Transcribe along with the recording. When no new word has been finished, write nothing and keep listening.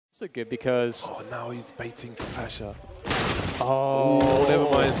Also good because... Oh, now he's baiting for Pasha. Oh, never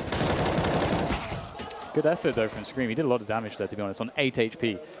mind. Good effort, though, from Scream. He did a lot of damage there, to be honest, on 8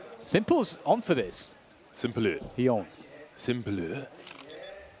 HP. Simple's on for this. Simple. He on. Simple.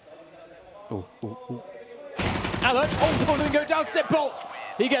 Oh, oh, oh. Alan! Oh, the ball didn't go down. Simple!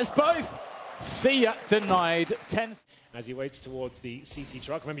 He gets both. See ya. Denied. 10. As he waits towards the CT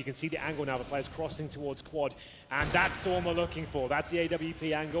truck. Remember, you can see the angle now. The player's crossing towards quad. And that's the one we're looking for. That's the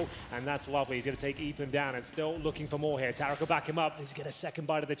AWP angle. And that's lovely. He's going to take Ethan down and still looking for more here. Tarek will back him up. He's going to get a second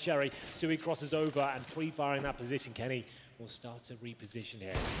bite of the cherry. Sui crosses over and pre-firing that position. Kenny will start to reposition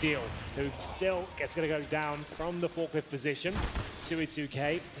here. Steele, who still gets going to go down from the forklift position. Sui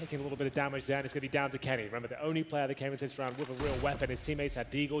 2K taking a little bit of damage there, and it's going to be down to Kenny. Remember, the only player that came into this round with a real weapon. His teammates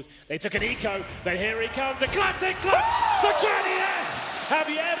had deagles. They took an eco, but here he comes. A classic clutch for Kenny S! Have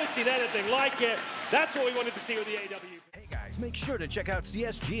you ever seen anything like it? That's what we wanted to see with the AWP. Hey guys, make sure to check out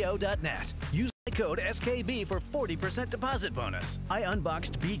csgo.net. Use my code SKB for 40% deposit bonus. I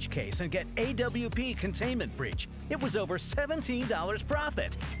unboxed Beach Case and get AWP Containment Breach. It was over $17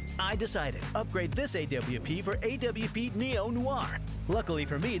 profit. I decided upgrade this AWP for AWP Neo Noir. Luckily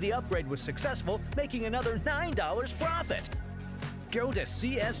for me, the upgrade was successful, making another $9 profit. Go to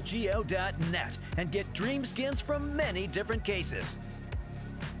csgo.net and get dream skins from many different cases.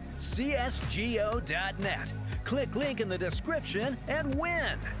 csgo.net. Click link in the description and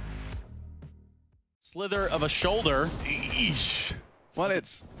win. Slither of a shoulder. Eesh. Well,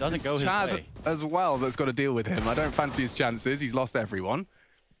 it's doesn't go his Chad way as well that's got to deal with him. I don't fancy his chances. He's lost everyone.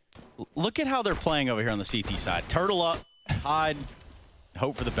 Look at how they're playing over here on the CT side. Turtle up, hide,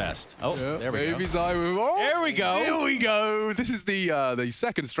 hope for the best. Oh, yeah, there we go. Oh, there we go. Here we go. This is the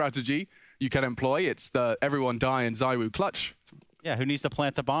second strategy you can employ. It's the everyone die and Zywoo clutch. Yeah, who needs to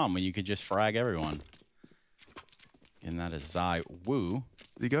plant the bomb when you could just frag everyone? And that is Zywoo.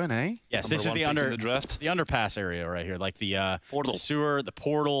 Is he going A? Yes, this is the underpass area right here, like the portal. Sewer, the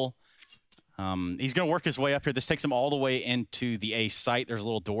portal. He's going to work his way up here. This takes him all the way into the A site. There's a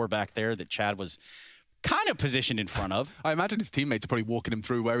little door back there that Chad was kind of positioned in front of. I imagine his teammates are probably walking him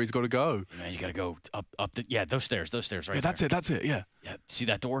through where he's got to go. Man, you got to go up the, yeah, those stairs right yeah, that's there. That's it, yeah. Yeah, see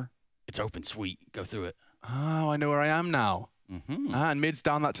that door? It's open, sweet. Go through it. Oh, I know where I am now. Mm-hmm. And mid's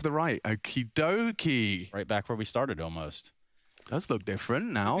down that to the right. Okie dokie. Right back where we started almost. Does look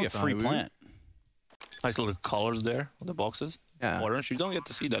different now. Could be a free plant. Nice little colors there on the boxes. Yeah. Orange, you don't get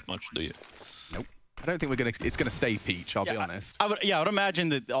to see that much, do you? Nope. I don't think we're gonna. It's gonna stay peach. I'll be honest. I would imagine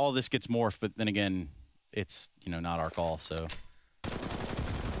that all this gets morphed, but then again, it's not our call. So.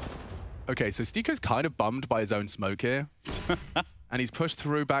 Okay, so Stiko's kind of bummed by his own smoke here, and he's pushed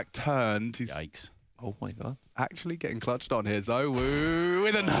through, back turned. He's Yikes! Oh my god! Actually getting clutched on here. Zywoo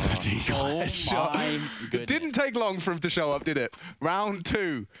with another decoy shot. It didn't take long for him to show up, did it? Round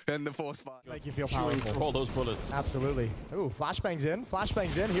 2 in the force fight. Make you feel powerful. For all those bullets. Absolutely. Ooh, flashbangs in.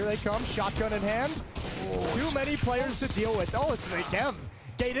 Flashbangs in. Here they come. Shotgun in hand. Too many players to deal with. Oh, it's the Kev.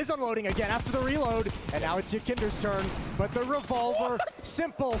 Gate is unloading again after the reload. And now it's Yakinder's turn. But the revolver,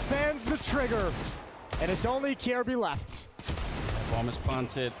 simple, fans the trigger. And it's only Kierby left. Bomb is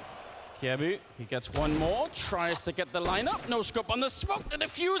planted. Kierby, he gets one more, tries to get the lineup. No scope on the smoke, the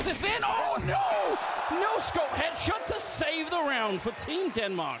defuse is in. Oh no! No scope headshot to save the round for Team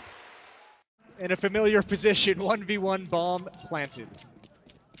Denmark. In a familiar position, 1v1 bomb planted.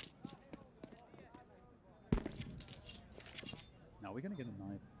 Now we're going to get a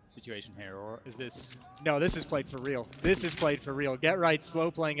knife situation here, or is this... No, this is played for real. This is played for real. Get right, slow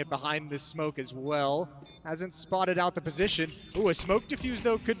playing it behind the smoke as well. Hasn't spotted out the position. Ooh, a smoke diffuse,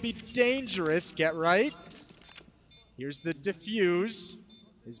 though, could be dangerous. Get right. Here's the diffuse.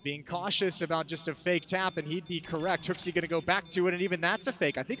 Is being cautious about just a fake tap, and he'd be correct. Hooksy going to go back to it, and even that's a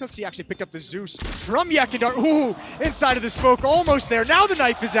fake. I think Hooksy actually picked up the Zeus from Yakindar. Ooh, inside of the smoke, almost there. Now the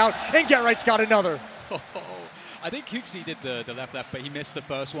knife is out, and Get Right's got another. I think Hooksy did the left, but he missed the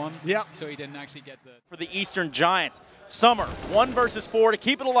first one. Yeah. So he didn't actually get the... For the Eastern Giants, Summer, 1 versus 4 to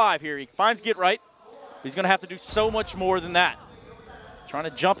keep it alive here. He finds Get Right. He's going to have to do so much more than that. Trying to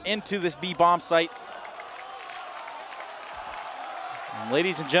jump into this B bomb site. And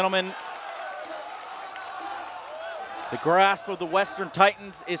ladies and gentlemen, the grasp of the Western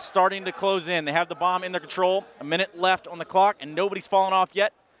Titans is starting to close in. They have the bomb in their control. A minute left on the clock, and nobody's fallen off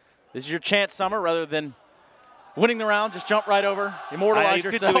yet. This is your chance, Summer, rather than winning the round, just jump right over, immortalize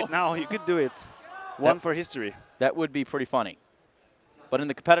yourself. You could do it now. You could do it. One for history. That would be pretty funny. But in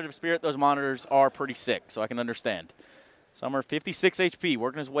the competitive spirit, those monitors are pretty sick, so I can understand. Summer, 56 HP,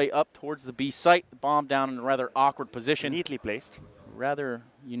 working his way up towards the B site. The bomb down in a rather awkward position. Neatly placed. Rather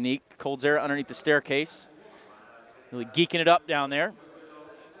unique. coldzera underneath the staircase. Really geeking it up down there.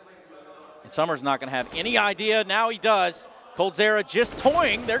 Summer's not going to have any idea. Now he does. coldzera just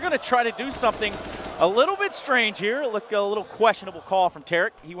toying. They're going to try to do something a little bit strange here. Look, a little questionable call from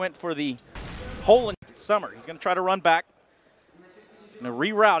Tarek. He went for the hole in Summer. He's going to try to run back. He's going to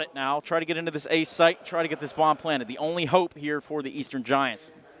reroute it now, try to get into this A site, try to get this bomb planted. The only hope here for the Eastern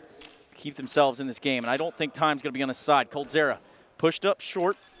Giants to keep themselves in this game. And I don't think time's going to be on his side. coldzera pushed up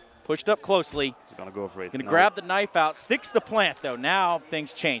short, pushed up closely. He's going to go for it. He's going to grab the knife out, sticks the plant, though. Now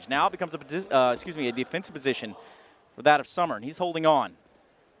things change. Now it becomes a defensive position for that of Summer, and he's holding on.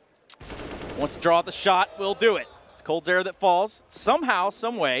 Wants to draw out the shot, will do it. It's coldzera that falls. Somehow,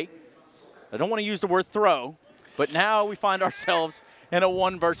 some way, I don't want to use the word throw, but now we find ourselves in a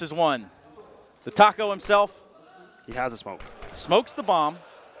 1 versus 1. The Taco himself. He has a smoke. Smokes the bomb.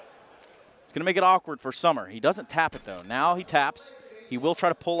 It's going to make it awkward for Summer. He doesn't tap it, though. Now he taps. He will try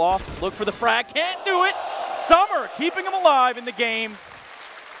to pull off, look for the frag. Can't do it. Summer keeping him alive in the game.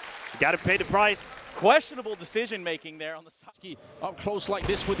 You got to pay the price. Questionable decision-making there on the side. Up close like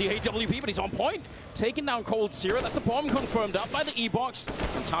this with the AWP, but he's on point. Taking down coldzera. That's the bomb confirmed up by the E-box.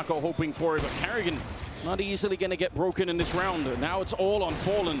 And Taco hoping for it, but Carrigan not easily going to get broken in this round. Now it's all on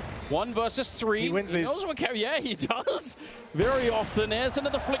Fallen. 1 versus 3. He wins these. Knows what yeah, he does. Very often. There's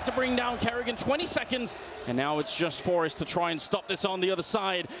another flick to bring down Carrigan. 20 seconds. And now it's just Forrest to try and stop this on the other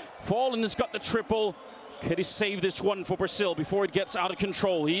side. Fallen has got the triple. Could he save this one for Brazil before it gets out of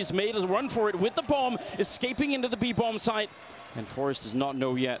control? He's made a run for it with the bomb, escaping into the B-bomb site. And Forrest does not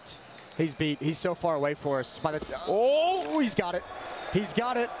know yet. He's beat. He's so far away, Forrest. Oh, he's got it. He's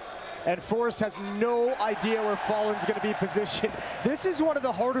got it. And Forrest has no idea where Fallen's going to be positioned. This is one of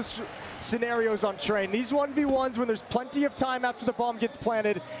the hardest scenarios on Train. These 1v1s, when there's plenty of time after the bomb gets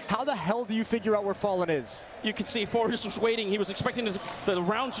planted, how the hell do you figure out where Fallen is? You can see Forrest was waiting. He was expecting the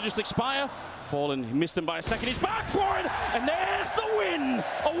round to just expire. Fallen, he missed him by a second. He's back for it, and there's the win.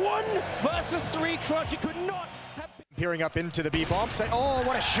 A 1 versus 3 clutch. He could not have been. Peering up into the B-bomb site. Oh,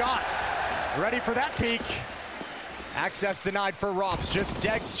 what a shot. Ready for that peek. Access denied for Rops. Just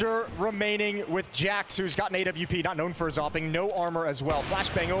Dexter remaining with Jax, who's got an AWP, not known for his opping. No armor as well.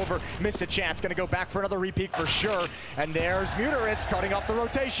 Flashbang over, missed a chance. Gonna go back for another repeat for sure. And there's Mutaris cutting off the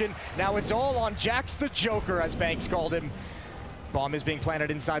rotation. Now it's all on Jax the Joker, as Banks called him. Bomb is being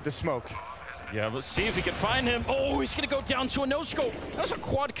planted inside the smoke. Yeah, let's see if we can find him. Oh, he's going to go down to a no-scope. That's a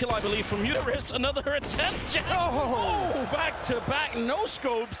quad kill, I believe, from Mutaris. Another attempt. Oh, back-to-back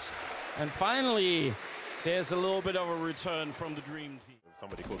no-scopes. And finally, there's a little bit of a return from the Dream Team.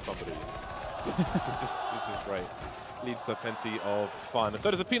 Somebody called somebody. It's just great. Leads to plenty of fun. So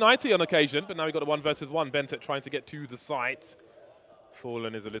there's a P90 on occasion, but now we've got a 1 versus 1. Bentet trying to get to the site.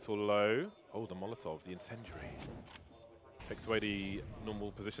 Fallen is a little low. Oh, the Molotov, the incendiary. Takes away the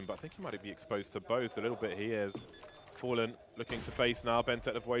normal position, but I think he might be exposed to both a little bit. He is. Fallen looking to face now.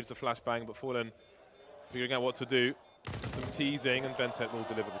 Bentet avoids the flashbang, but Fallen figuring out what to do. Some teasing, and Bentet will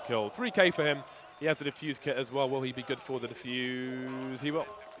deliver the kill. 3K for him. He has a defuse kit as well. Will he be good for the defuse? He will.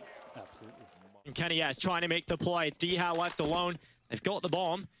 Absolutely. And Kenny is trying to make the play. It's Dha left alone. They've got the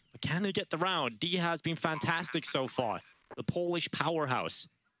bomb, but can they get the round? Dha has been fantastic so far. The Polish powerhouse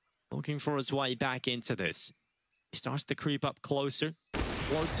looking for his way back into this. He starts to creep up closer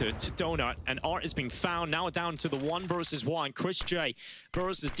to Donut, and Art is being found. Now down to the 1 versus 1. Chris J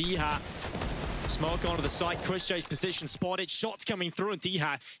versus Dha. Smoke onto the side. Chris J's position spotted. Shots coming through, and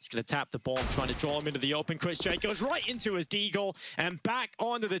Dha, he's going to tap the bomb, trying to draw him into the open. Chris J goes right into his deagle and back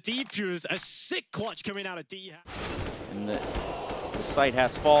onto the defuse. A sick clutch coming out of Dha. And the site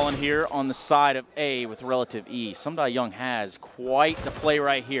has fallen here on the side of A with relative ease. Sumdai Young has quite the play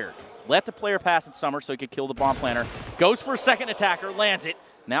right here. Let the player pass in Summer so he could kill the bomb planter. Goes for a second attacker, lands it.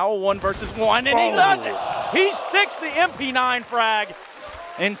 Now a 1 versus 1, and he does it! He sticks the MP9 frag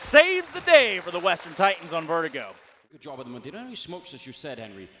and saves the day for the Western Titans on Vertigo. Good job of them. They don't have any smokes, as you said,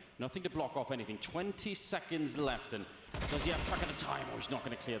 Henry. Nothing to block off anything. 20 seconds left, and does he have track of the time, or he's not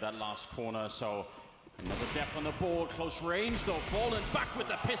going to clear that last corner? So another death on the board. Close range, though. Fallen back with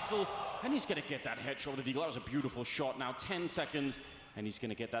the pistol, and he's going to get that headshot with the deagle. That was a beautiful shot. Now 10 seconds. And he's going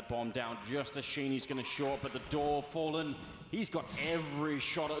to get that bomb down just as Shaney's going to show up at the door. Fallen, he's got every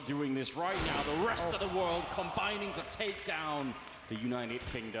shot at doing this right now. The rest of the world combining to take down the United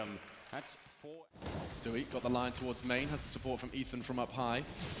Kingdom. That's 4. Stewie got the line towards main, has the support from Ethan from up high.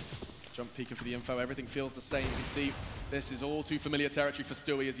 Jump peeking for the info, everything feels the same. You can see this is all too familiar territory for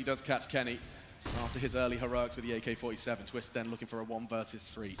Stewie as he does catch Kenny. After his early heroics with the AK-47, Twist then looking for a 1 versus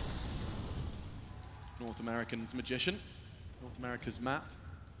 3. North American's Magician. North America's map,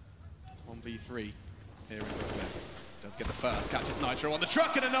 1v3 here in Brooklyn. Does get the first, catches Nitro on the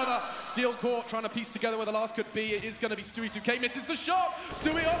truck, and another steel court trying to piece together where the last could be. It is going to be Stewie 2K, misses the shot.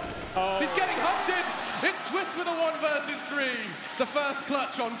 Stewie up, he's getting hunted. It's Twist with a 1 versus 3. The first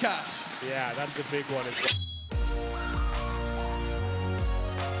clutch on Cash. Yeah, that's a big one as well.